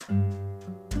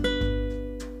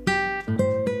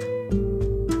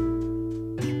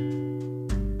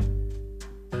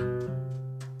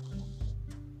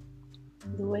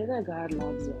that God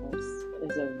loves us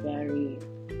is a very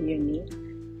unique,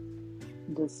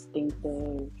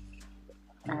 distinctive,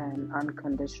 and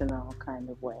unconditional kind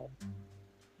of way.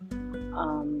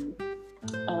 Um,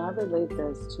 and I relate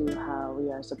this to how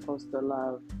we are supposed to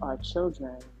love our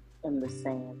children in the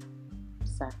same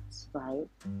sense, right?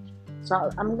 So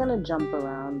I'm going to jump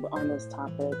around on this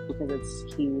topic because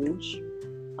it's huge.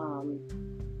 Um,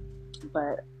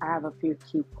 but I have a few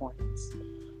key points.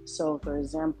 So, for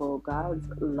example, God's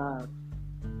love,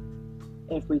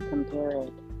 if we compare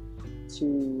it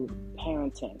to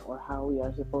parenting or how we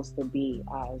are supposed to be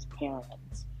as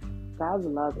parents, God's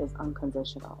love is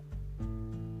unconditional.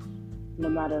 No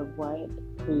matter what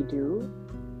we do,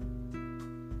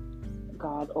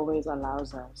 God always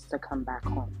allows us to come back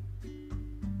home.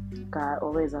 God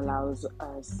always allows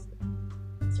us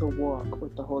to walk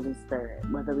with the Holy Spirit,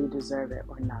 whether we deserve it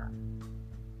or not.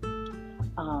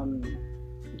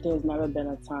 There's never been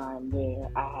a time where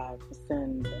I have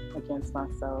sinned against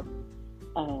myself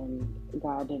and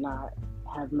God did not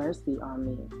have mercy on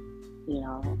me, you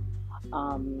know.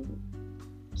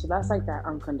 So that's like that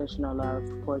unconditional love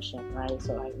portion, right?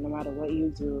 So like no matter what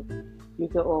you do, you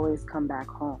can always come back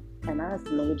home. And that's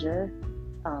major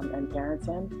in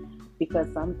parenting, because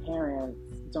some parents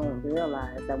don't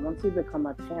realize that once you become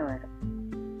a parent,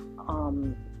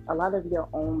 a lot of your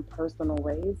own personal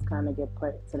ways kind of get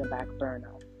put to the back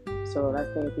burner. So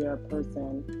let's say if you're a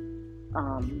person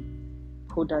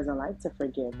who doesn't like to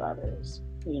forgive others,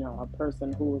 you know, a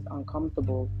person who is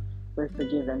uncomfortable with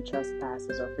forgiving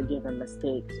trespasses or forgiving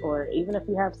mistakes, or even if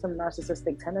you have some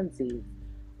narcissistic tendencies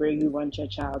where you want your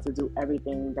child to do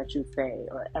everything that you say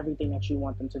or everything that you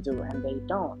want them to do and they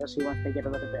don't, especially once they get a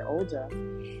little bit older,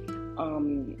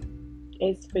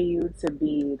 it's for you to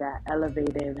be that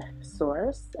elevated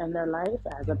source in their life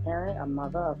as a parent, a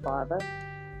mother, a father,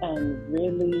 and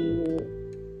really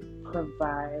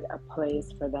provide a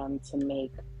place for them to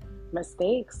make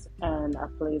mistakes and a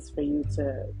place for you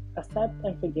to accept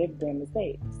and forgive their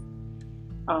mistakes.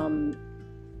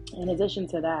 In addition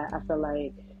to that, I feel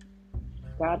like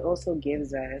God also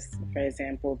gives us, for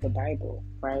example, the Bible,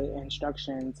 right?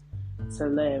 Instructions to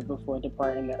live before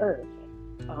departing the earth.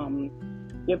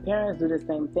 Your parents do the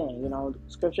same thing. You know,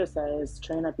 scripture says,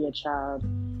 train up your child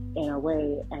in a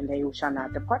way and they shall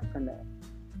not depart from it,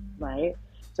 right?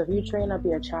 So if you train up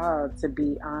your child to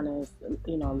be honest,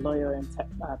 you know, loyal, and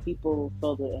people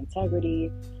filled with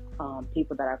integrity,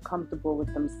 people that are comfortable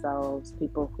with themselves,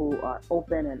 people who are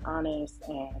open and honest,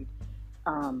 and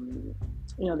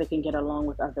you know, they can get along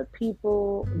with other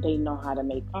people, they know how to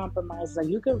make compromises. Like,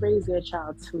 you could raise your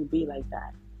child to be like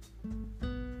that.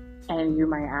 And you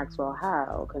might ask, well,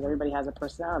 how? Because everybody has a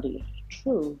personality.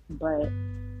 True, but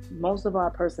most of our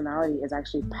personality is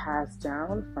actually passed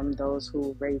down from those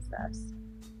who raised us,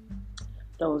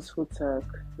 those who took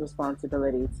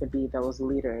responsibility to be those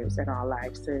leaders in our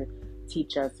lives, to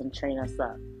teach us and train us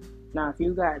up. Now, if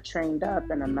you got trained up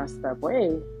in a messed up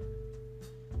way,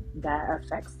 that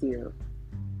affects you.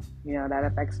 You know, that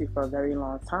affects you for a very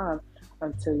long time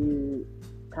until you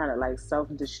kind of like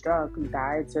self-destruct,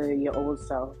 die to your old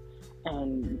self,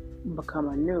 and become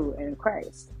anew in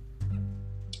Christ.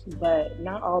 But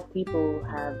not all people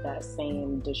have that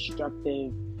same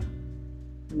destructive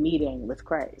meeting with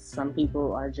Christ. Some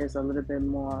people are just a little bit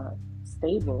more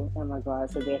stable in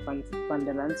regards to their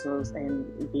fundamentals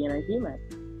and being a human.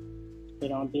 You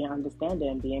know, being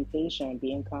understanding, being patient,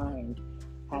 being kind,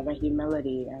 having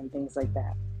humility, and things like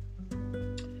that.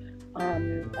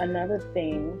 Another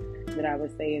thing that I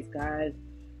would say is God,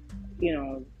 you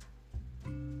know,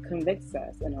 convicts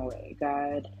us in a way.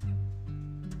 God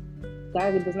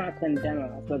does not condemn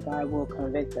us, but God will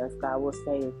convict us. God will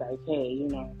say, it's like, hey, you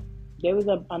know, there was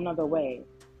another way.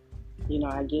 You know,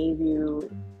 I gave you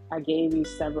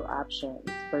several options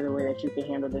for the way that you can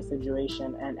handle the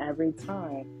situation, and every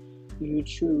time you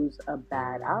choose a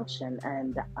bad option,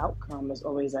 and the outcome is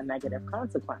always a negative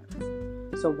consequence.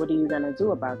 So what are you going to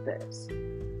do about this?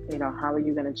 You know, how are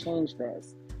you going to change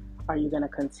this? Are you going to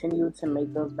continue to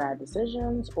make those bad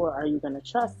decisions, or are you going to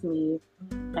trust me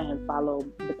and follow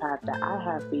the path that I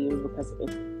have for you? Because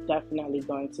it's definitely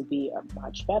going to be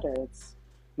much better. It's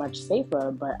much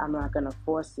safer, but I'm not going to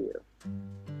force you.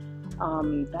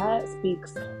 That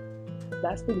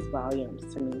speaks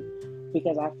volumes to me,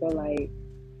 because I feel like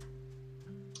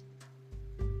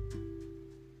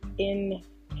in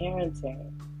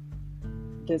parenting,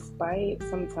 despite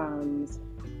sometimes,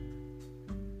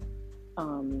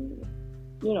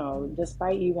 you know,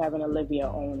 despite you having to live your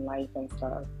own life and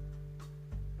stuff,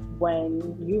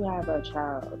 when you have a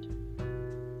child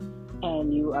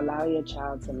and you allow your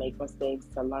child to make mistakes,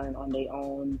 to learn on their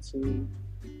own, to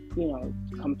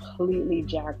completely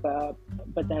jack up,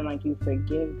 but then like you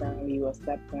forgive them, you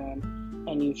accept them,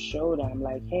 and you show them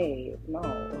like, hey,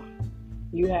 no,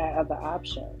 you had other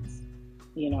options,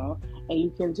 and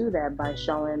you can do that by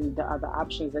showing the other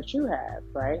options that you have,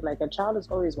 right? Like a child is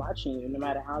always watching you, no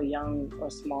matter how young or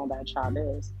small that child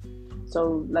is.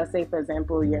 So let's say, for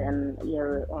example, you're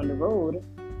on the road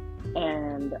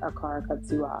and a car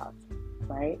cuts you off,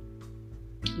 right?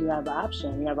 You have the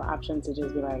option. You have an option to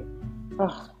just be like,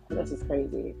 oh, this is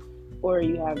crazy. Or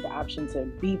you have the option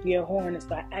to beep your horn and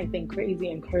start acting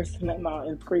crazy and cursing them out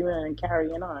and screaming and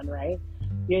carrying on, right?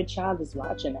 Your child is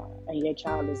watching that, and your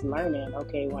child is learning,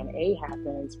 okay, when A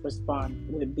happens, respond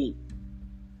with B.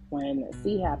 When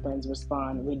C happens,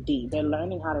 respond with D. They're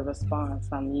learning how to respond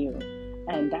from you.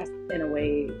 And that's, in a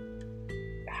way,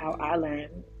 how I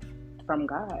learned from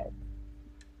God.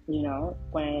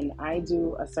 When I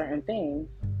do a certain thing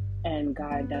and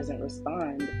God doesn't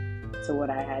respond to what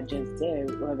I had just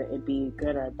did, whether it be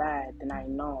good or bad, then I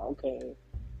know, okay,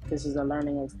 this is a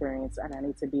learning experience, and I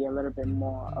need to be a little bit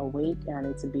more awake, and I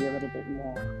need to be a little bit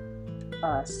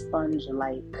more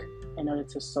sponge-like in order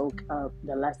to soak up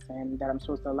the lesson that I'm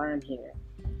supposed to learn here.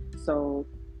 So,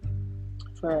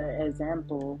 for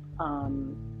example,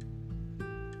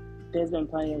 there's been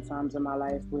plenty of times in my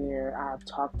life where I've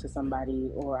talked to somebody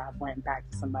or I've went back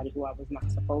to somebody who I was not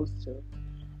supposed to,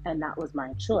 and that was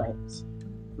my choice,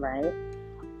 right?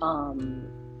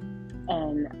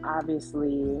 And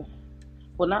obviously,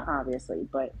 well, not obviously,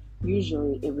 but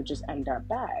usually it would just end up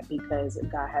bad because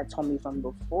God had told me from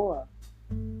before,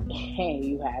 hey,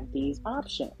 you have these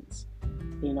options.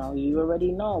 You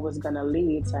already know what's going to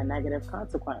lead to a negative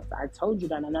consequence. I told you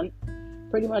that, and then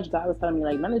pretty much God was telling me,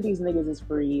 like, none of these niggas is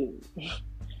for you.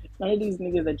 None of these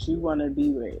niggas that you want to be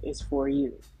with is for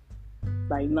you.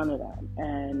 Like, none of them.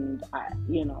 And,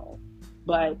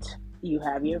 but you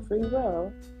have your free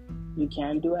will. You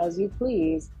can do as you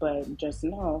please, but just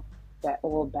know that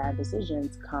all bad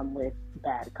decisions come with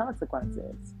bad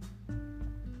consequences.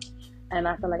 And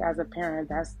I feel like as a parent,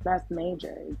 that's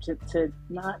major. To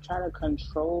not try to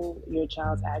control your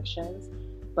child's actions,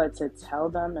 but to tell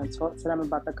them and talk to them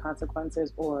about the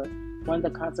consequences, or when the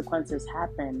consequences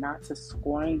happen, not to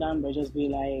scorn them, but just be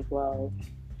like, well,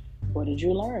 what did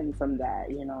you learn from that?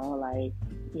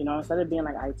 Instead of being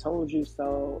like, I told you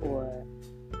so, or,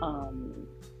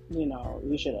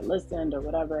 you should have listened or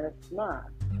whatever. Nah,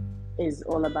 it's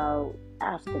all about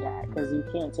after that, because you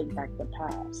can't take back the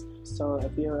past. So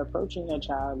if you're approaching your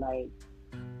child like,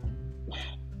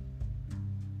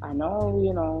 I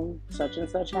know, such and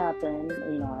such happened,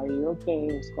 are you okay?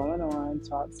 What's going on?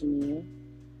 Talk to me,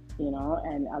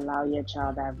 and allow your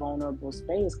child that vulnerable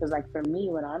space. Because, like, for me,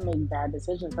 when I make bad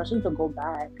decisions, especially to go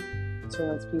back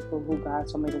towards people who God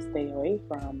told me to stay away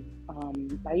from,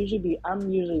 I'm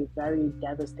usually very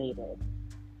devastated.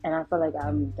 And I feel like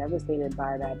I'm devastated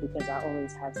by that because I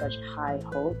always have such high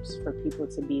hopes for people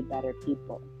to be better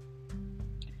people.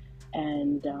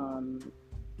 And,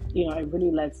 it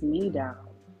really lets me down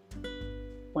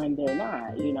when they're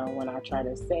not, when I try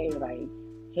to say, like,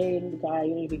 hey, guy,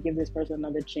 you need to give this person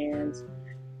another chance,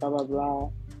 blah, blah,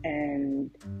 blah. And,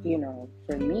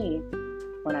 for me,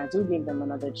 when I do give them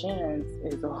another chance,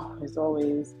 it's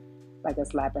always like a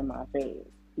slap in my face,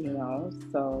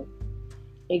 So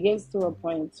it gets to a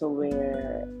point to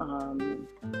where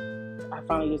I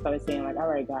finally just started saying, like, all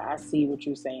right, God, I see what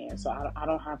you're saying, so I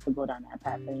don't have to go down that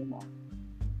path anymore.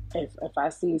 If I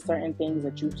see certain things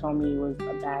that you told me was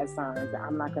a bad sign,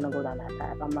 I'm not going to go down that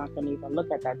path. I'm not going to even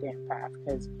look at that damn path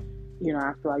because,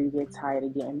 after all, you get tired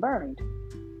of getting burned.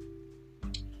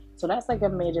 So that's like a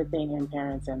major thing in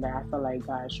parenting that I feel like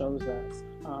God shows us.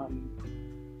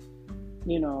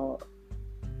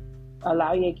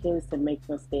 Allow your kids to make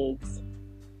mistakes,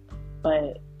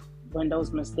 but when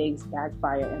those mistakes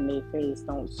backfire in their face,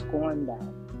 don't scorn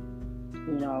them.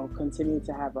 Continue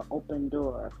to have an open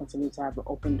door. Continue to have an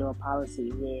open door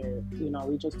policy where,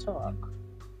 we just talk.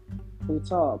 We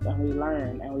talk and we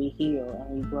learn and we heal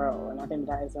and we grow. And I think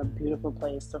that is a beautiful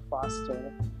place to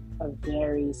foster a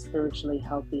very spiritually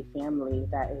healthy family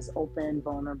that is open,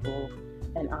 vulnerable,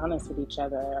 and honest with each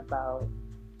other about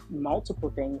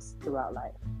multiple things throughout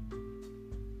life.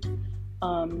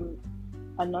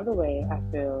 Another way I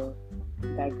feel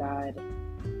that God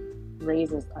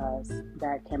raises us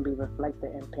that can be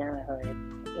reflected in parenthood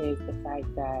is the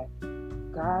fact that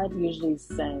God usually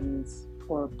sends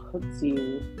or puts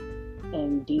you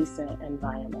in decent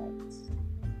environments,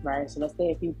 right? So let's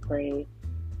say if you pray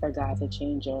for God to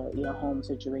change your home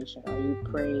situation, or you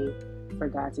pray for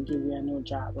God to give you a new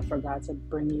job, or for God to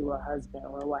bring you a husband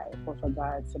or a wife, or for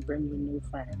God to bring you new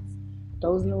friends.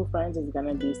 Those new friends is going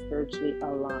to be spiritually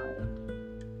aligned.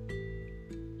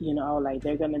 Like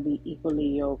they're going to be equally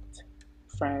yoked,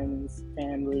 friends,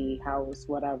 family, house,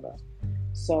 whatever.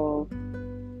 So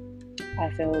I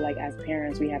feel like as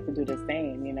parents, we have to do the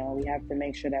same. We have to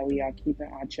make sure that we are keeping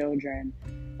our children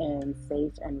in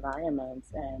safe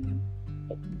environments and,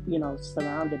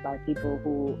 surrounded by people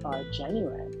who are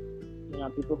genuine,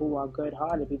 people who are good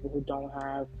hearted, people who don't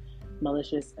have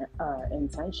malicious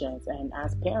intentions. And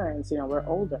as parents, we're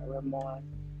older, we're more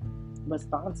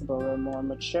responsible, we're more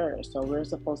mature. So we're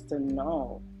supposed to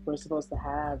know, we're supposed to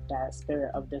have that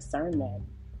spirit of discernment,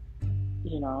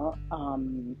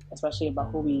 especially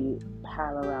about who we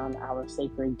have around our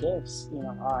sacred gifts,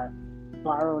 our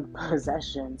borrowed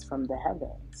possessions from the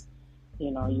heavens.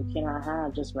 You cannot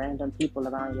have just random people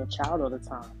around your child all the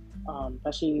time,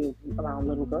 especially around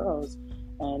little girls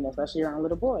and especially around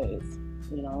little boys.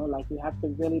 Like you have to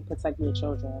really protect your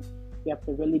children. You have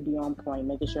to really be on point,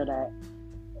 making sure that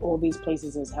all these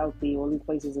places is healthy, all these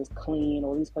places is clean,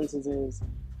 all these places is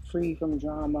free from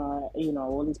drama,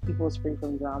 all these people is free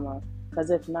from drama.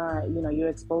 Because if not, you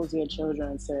expose your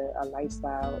children to a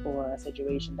lifestyle or a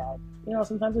situation that,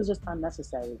 sometimes it's just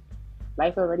unnecessary.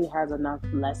 Life already has enough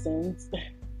lessons.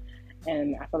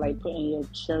 And I feel like putting your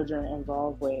children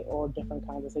involved with all different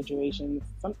kinds of situations,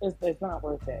 it's not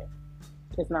worth it.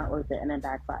 It's not worth it, and it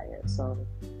backfires. So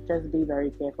just be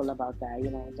very careful about that.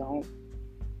 Don't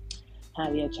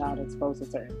have your child exposed to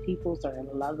certain people, certain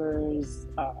lovers,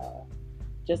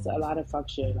 just a lot of fuck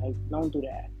shit. Like, don't do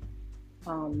that.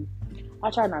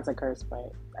 I try not to curse,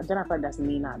 but then I feel like that's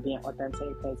me not being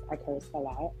authentic because I curse a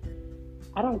lot.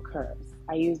 I don't curse.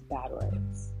 I use bad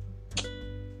words.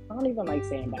 I don't even like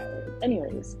saying bad words.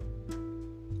 Anyways,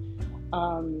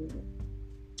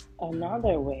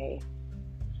 another way,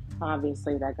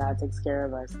 obviously, that God takes care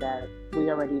of us, that we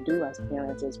already do as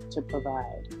parents, is to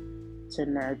provide, to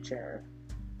nurture,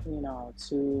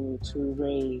 to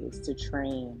raise, to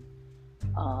train,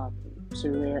 to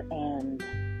rear end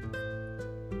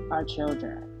our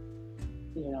children,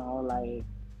 like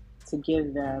to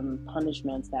give them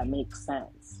punishments that make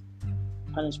sense,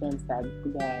 punishments that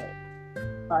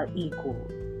are equal,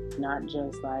 not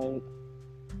just like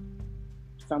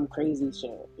some crazy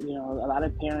shit. A lot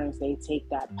of parents, they take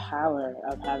that power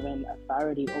of having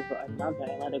authority over another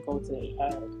and let it go to their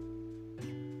head.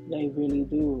 They really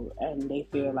do, and they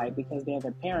feel like because they're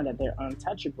the parent that they're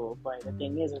untouchable. But the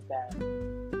thing is that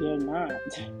you're not.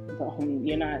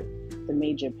 You're not the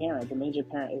major parent. The major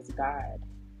parent is God.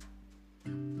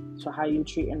 So how you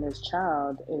treat this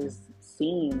child is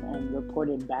seen and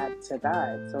reported back to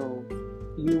God. So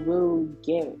you will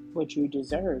get what you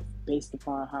deserve based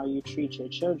upon how you treat your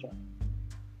children.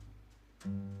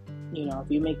 If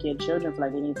you make your children feel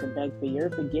like they need to beg for your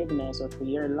forgiveness or for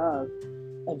your love,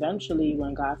 eventually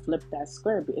when God flips that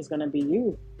script, it's going to be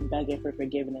you begging for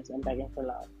forgiveness and begging for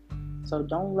love. So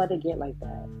don't let it get like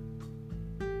that.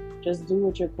 Just do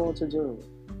what you're called to do.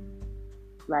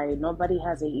 Like, nobody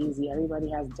has it easy. Everybody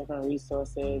has different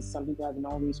resources. Some people have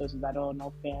no resources at all,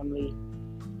 no family.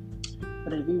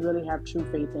 But if you really have true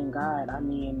faith in God,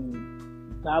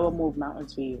 God will move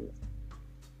mountains for you.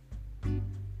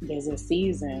 There's a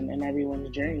season in everyone's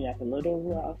journey that's a little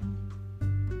rough,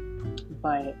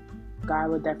 but God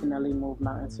will definitely move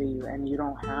mountains for you, and you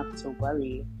don't have to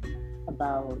worry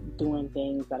about doing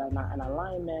things that are not in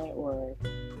alignment or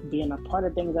being a part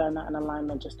of things that are not in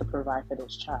alignment just to provide for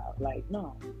this child. Like,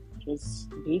 no, just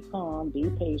be calm, be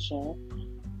patient,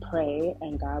 pray,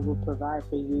 and God will provide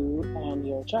for you and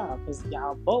your child, because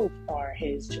y'all both are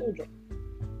His children.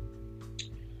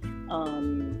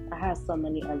 I have so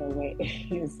many other ways.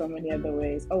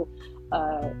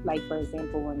 Like, for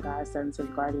example, when God sends His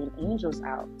guardian angels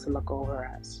out to look over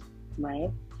us, right?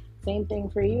 Same thing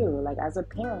for you. Like, as a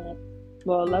parent,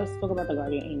 well, let's talk about the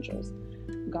guardian angels.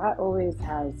 God always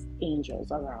has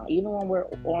angels around. Even when we're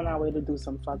on our way to do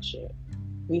some fuck shit,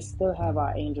 we still have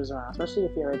our angels around, especially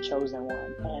if you're a chosen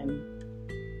one. And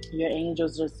your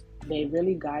angels they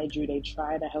really guide you. They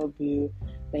try to help you.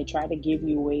 They try to give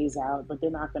you ways out, but they're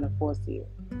not going to force you.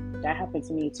 That happened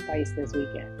to me twice this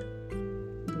weekend.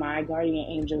 My guardian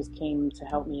angels came to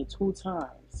help me 2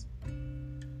 times.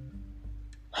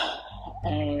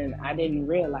 And I didn't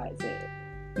realize it.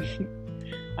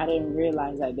 I didn't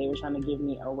realize that they were trying to give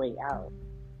me a way out.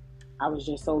 I was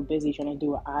just so busy trying to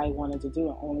do what I wanted to do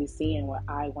and only seeing what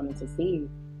I wanted to see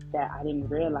that I didn't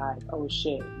realize, oh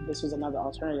shit, this was another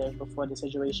alternative before the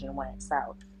situation went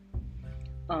south.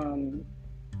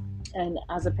 And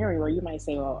as a parent, well, you might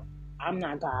say, well, I'm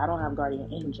not God, I don't have guardian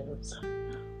angels.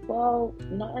 Well,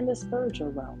 not in the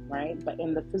spiritual realm, right? But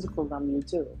in the physical realm, you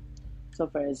do. So,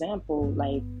 for example,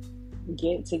 like,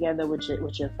 get together with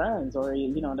your friends, or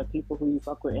the people who you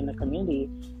fuck with in the community,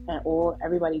 and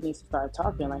everybody needs to start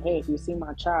talking. Like, hey, if you see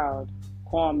my child,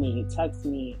 call me, text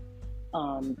me,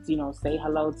 say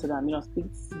hello to them, speak,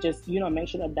 just make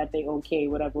sure that they okay,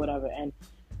 whatever. And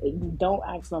don't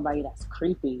ask nobody that's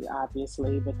creepy,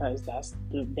 obviously, because that's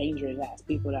the dangerous ass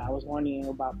people that I was warning you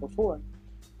about before.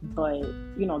 But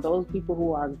those people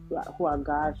who are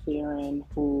God fearing,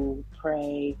 who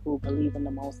pray, who believe in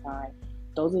the Most High,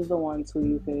 those are the ones who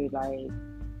you could like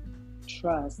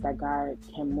trust that God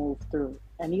can move through,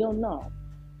 and you'll know.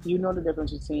 You know the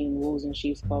difference between wolves and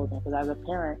sheep's clothing, because as a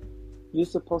parent, you're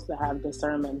supposed to have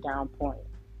discernment down point.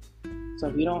 So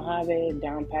if you don't have it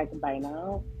down packed by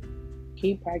now,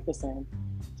 keep practicing.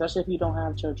 Especially if you don't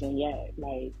have children yet,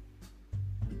 like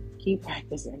keep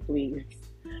practicing, please.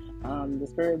 The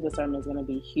spirit of discernment is going to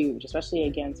be huge, especially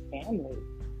against family.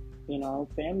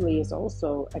 Family is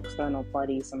also external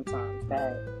parties sometimes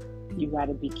that you got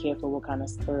to be careful what kind of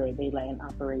spirit they let and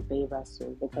operate their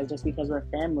vessel. Because just because we're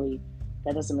family,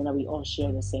 that doesn't mean that we all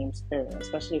share the same spirit,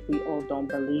 especially if we all don't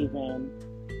believe in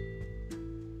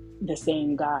the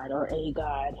same God or a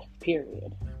God,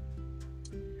 period.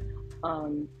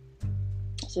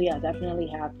 So yeah, definitely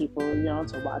have people,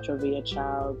 to watch over your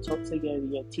child, talk to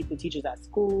your teachers at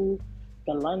school,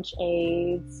 the lunch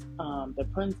aides, the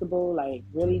principal, like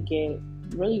really get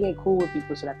cool with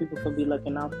people so that people can be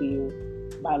looking out for you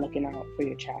by looking out for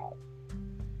your child.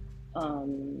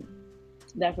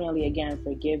 Definitely, again,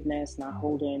 forgiveness, not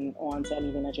holding on to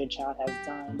anything that your child has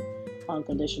done,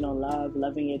 unconditional love,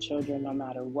 loving your children no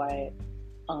matter what,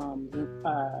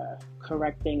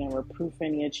 correcting and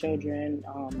reproofing your children,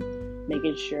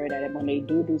 making sure that when they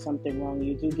do something wrong,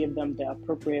 you do give them the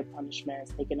appropriate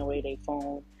punishments, taking away their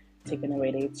phone, taking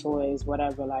away their toys,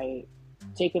 whatever, like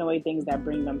taking away things that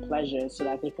bring them pleasure so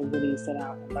that they can really sit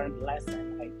down and learn the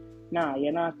lesson. Like, nah,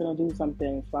 you're not gonna do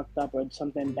something fucked up or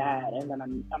something bad and then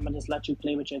I'm gonna just let you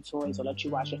play with your toys or let you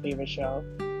watch your favorite show.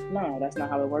 No, that's not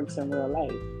how it works in real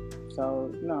life.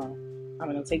 So no, I'm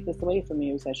gonna take this away from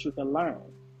you so that you can learn,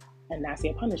 and that's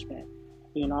your punishment.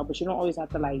 But you don't always have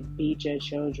to like beat your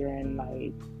children,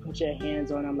 like put your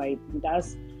hands on them. Like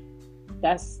that's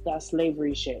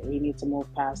slavery shit. We need to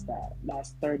move past that.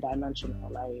 That's third dimensional.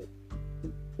 Like,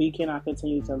 we cannot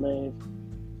continue to live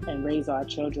and raise our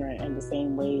children in the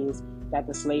same ways that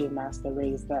the slave master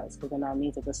raised us, because then that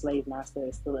means that the slave master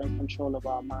is still in control of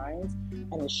our minds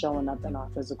and is showing up in our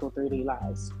physical 3D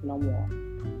lives. No more.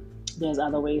 There's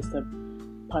other ways to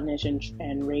punish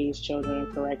and raise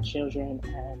children, correct children,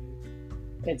 and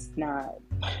it's not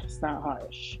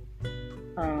harsh.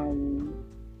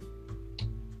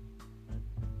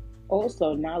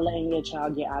 Also, not letting your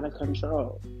child get out of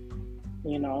control.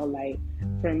 Like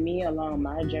for me along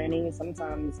my journey,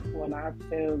 sometimes when I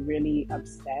feel really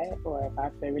upset or if I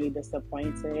feel really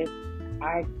disappointed,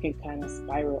 I can kind of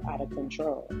spiral out of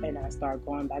control and I start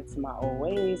going back to my old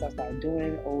ways. I start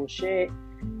doing old shit,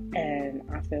 and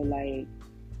I feel like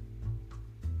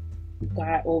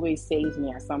God always saves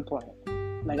me at some point.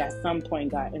 Like at some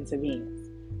point, God intervenes.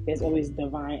 There's always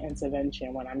divine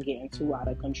intervention when I'm getting too out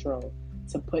of control,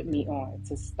 to put me on,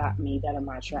 to stop me dead in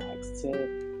my tracks,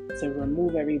 to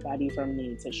remove everybody from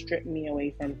me, to strip me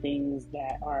away from things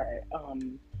that are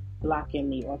blocking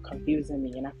me or confusing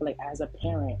me. And I feel like as a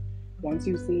parent, once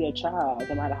you see a child,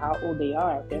 no matter how old they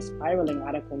are, if they're spiraling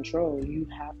out of control, you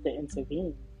have to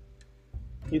intervene.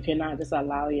 You cannot just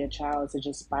allow your child to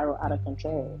just spiral out of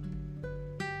control.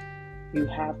 You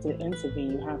have to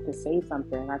intervene. You have to say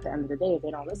something. And at the end of the day, if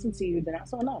they don't listen to you, then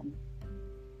that's on them.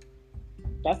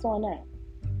 That's on them.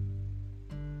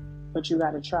 But you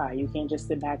got to try. You can't just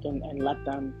sit back and let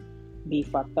them be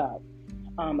fucked up.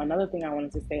 Another thing I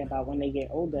wanted to say about when they get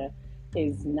older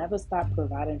is never stop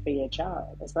providing for your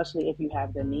child, especially if you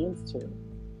have the means to.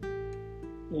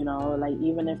 Like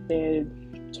even if they're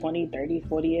 20, 30,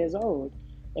 40 years old,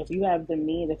 if you have the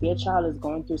means, if your child is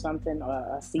going through something,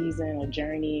 a season, a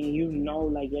journey,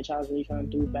 like your child's really trying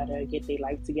to do better, get their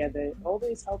life together,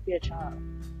 always help your child.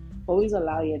 Always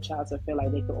allow your child to feel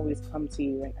like they can always come to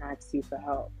you and ask you for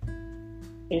help.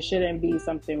 It shouldn't be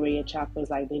something where your child feels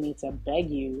like they need to beg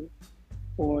you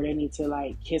or they need to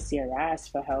like kiss your ass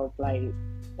for help. Like,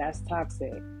 that's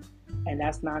toxic. And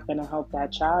that's not going to help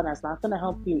that child. That's not going to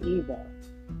help you either.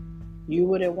 You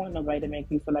wouldn't want nobody to make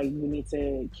you feel like you need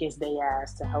to kiss their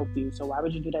ass to help you. So why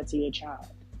would you do that to your child?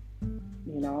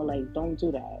 Like, don't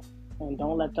do that. And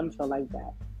don't let them feel like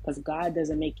that. Because God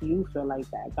doesn't make you feel like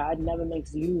that. God never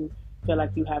makes you feel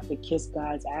like you have to kiss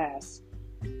God's ass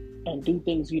and do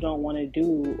things you don't want to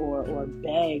do or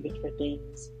beg for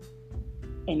things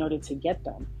in order to get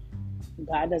them.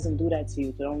 God doesn't do that to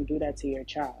you, so don't do that to your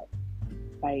child.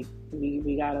 Like,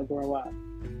 we gotta grow up.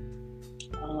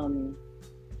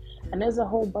 And there's a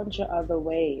whole bunch of other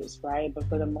ways, right? But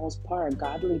for the most part,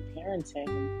 godly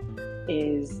parenting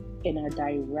is in a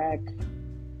direct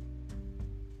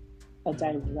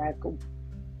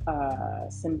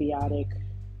symbiotic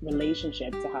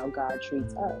relationship to how God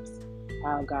treats us,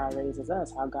 how God raises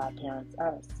us, how God parents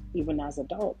us, even as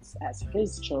adults, as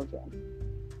His children.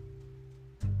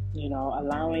 You know,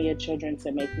 allowing your children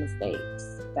to make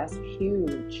mistakes. That's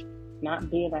huge. Not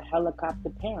being a helicopter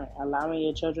parent, allowing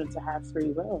your children to have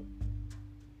free will.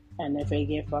 And if they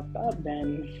get fucked up,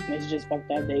 then it's just fucked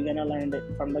up. They're going to learn it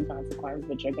from the consequence,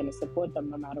 but you're going to support them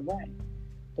no matter what.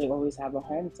 They always have a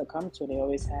home to come to. They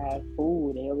always have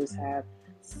food. They always have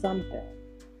something.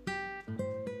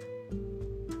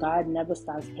 God never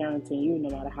stops parenting you no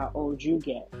matter how old you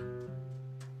get.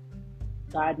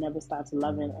 God never stops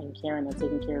loving and caring and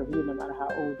taking care of you no matter how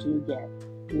old you get.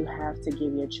 You have to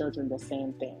give your children the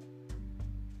same thing.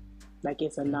 Like,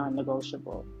 it's a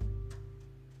non-negotiable.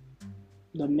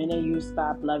 The minute you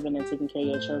stop loving and taking care of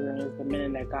your children is the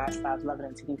minute that God stops loving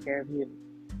and taking care of you.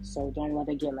 So don't let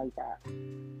it get like that.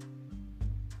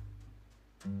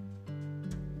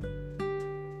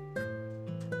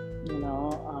 You know,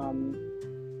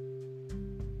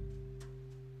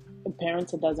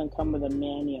 parenting doesn't come with a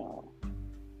manual.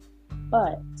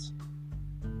 But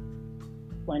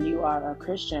when you are a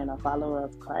Christian, a follower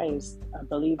of Christ, a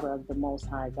believer of the Most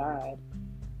High God,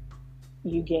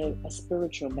 you get a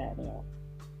spiritual manual.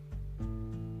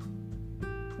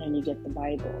 And you get the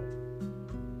Bible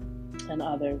and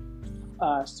other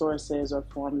sources or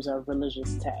forms of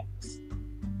religious texts,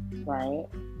 right?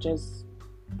 Just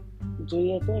do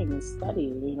your thing,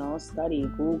 study, study,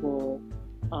 Google,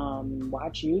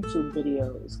 watch YouTube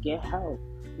videos, get help.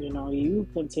 You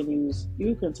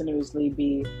continuously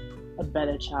be a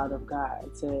better child of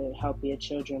God to help your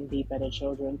children be better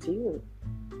children to you.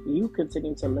 You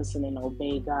continue to listen and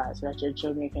obey God so that your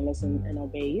children can listen and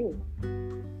obey you.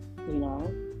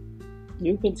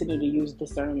 You continue to use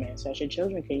discernment so that your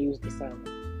children can use discernment.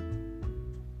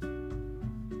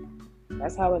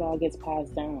 That's how it all gets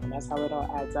passed down. That's how it all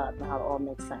adds up and how it all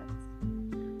makes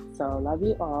sense. So, love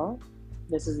you all.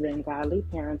 This has been Godly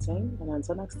Parenting, and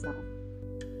until next time.